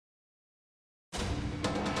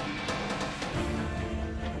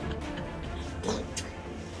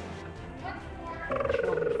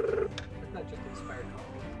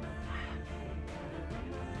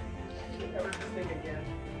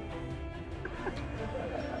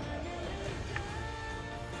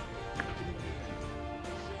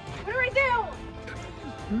What do I do?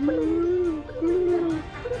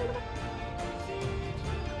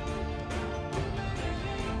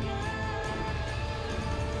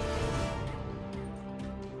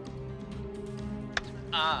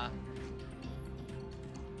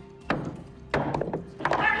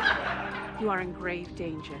 You are in grave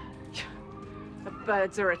danger. The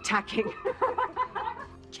birds are attacking.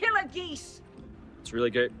 Killer geese! It's really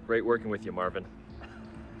great working with you, Marvin.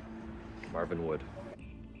 Marvin Wood.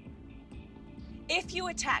 If you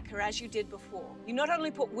attack her as you did before, you not only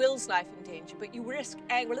put Will's life in danger, but you risk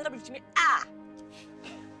anger. It's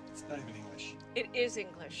not even English. It is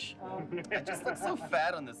English. I just look so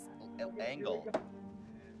fat on this angle.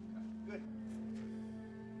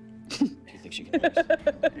 Do you think she can do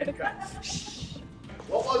this?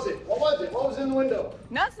 What was it? What was it? What was in the window?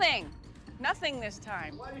 Nothing. Nothing this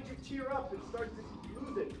time. Why did you tear up and start to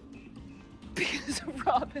lose it? Because of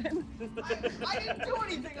Robin. I didn't do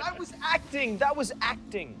anything. I was acting. That was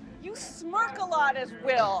acting. You smirk a lot as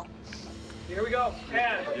Will. Here we go.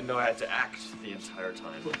 And I didn't know I had to act the entire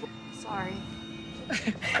time. Sorry.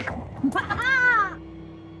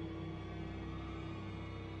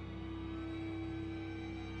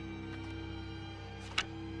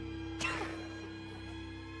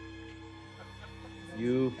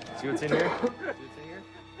 You see what's in here? See what's in here?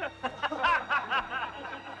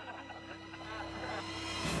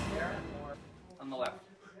 On the left.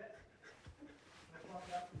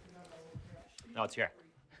 No, it's here.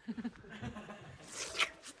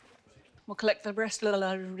 We'll collect the rest of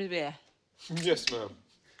the beer. Yes, ma'am.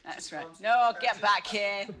 That's right. No, get back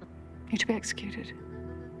here. You're to be executed.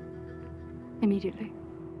 Immediately.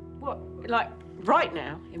 What, like, right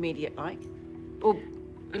now, immediate like? Or,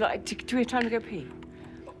 like, do we have time to go pee?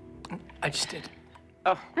 I just did.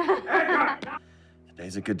 Oh.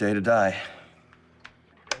 Today's a good day to die.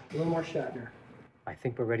 A little more Shatner. I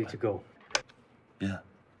think we're ready to go. Yeah,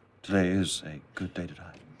 today is a good day to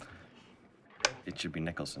die. It should be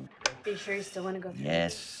Nicholson. Are you sure you still want to go through?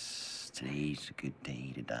 Yes, today's a good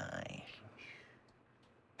day to die.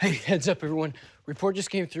 Hey, heads up, everyone. Report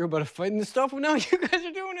just came through about a fight in the stuff. Now you guys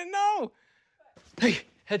are doing it now. Hey,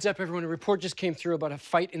 heads up, everyone. A report just came through about a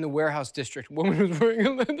fight in the warehouse district. A woman was wearing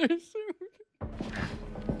a leather suit.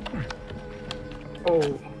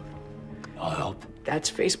 Oh, that's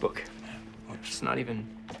Facebook. It's not even...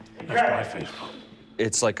 That's my Facebook.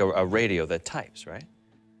 It's like a radio that types, right?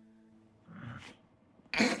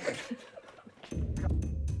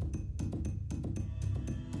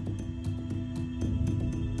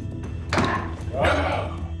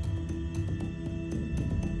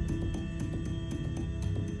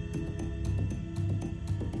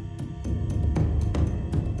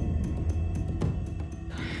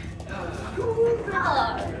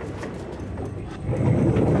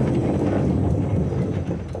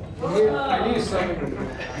 I need something. Closing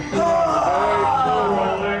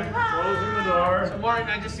the door. So, Martin,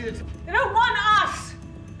 I just see the... They don't want us!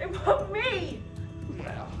 They want me!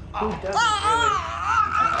 Who doesn't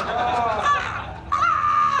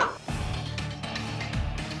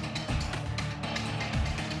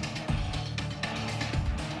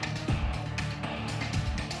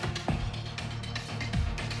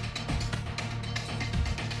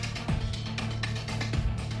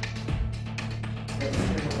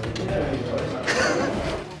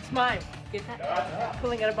It's mine. Get that?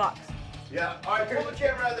 Pulling out a box. Yeah. All right, pull the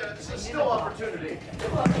camera out there. This is still opportunity.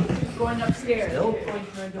 Going upstairs. Still? Going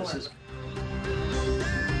through a door. This is...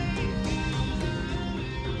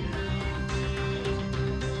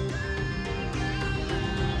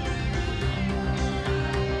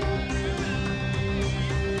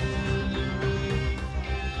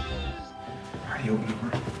 Already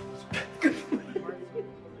opened the door.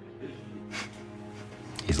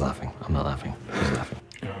 He's laughing. I'm not laughing. He's laughing.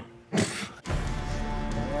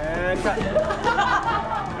 And cut.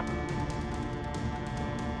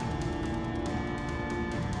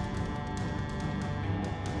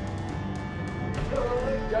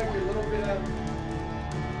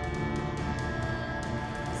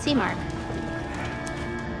 See, Mark.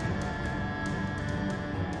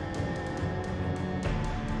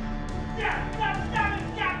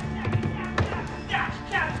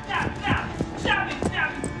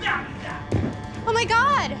 Oh my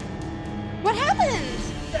God! What happened?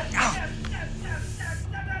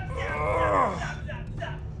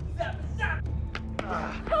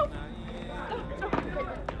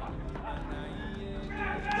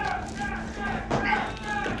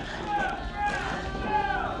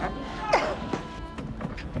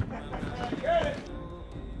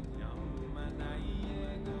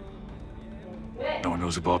 No one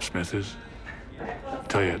knows who Bob Smith is?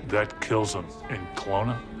 Tell you, that kills him. In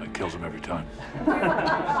Kelowna, that kills him every time.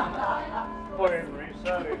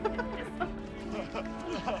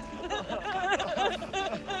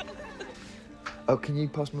 Oh, can you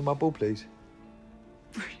pass me my ball, please?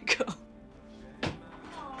 Where'd it go?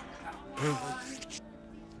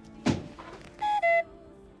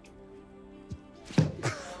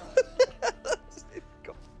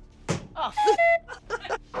 Oh,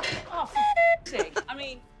 oh, for sake. I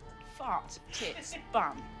mean, fart, tits,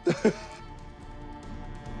 bum.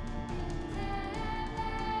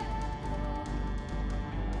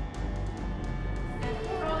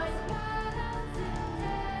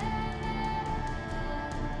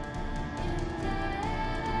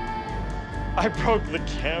 I broke the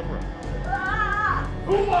camera.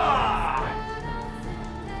 I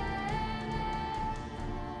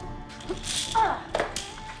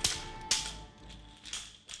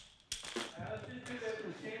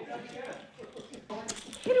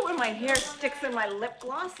hate it when my hair sticks in my lip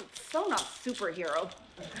gloss. It's so not superhero.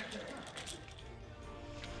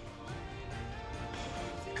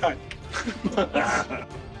 Cut.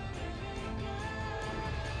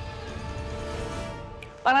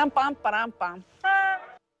 Ba-dum-bum, ba-dum-bum.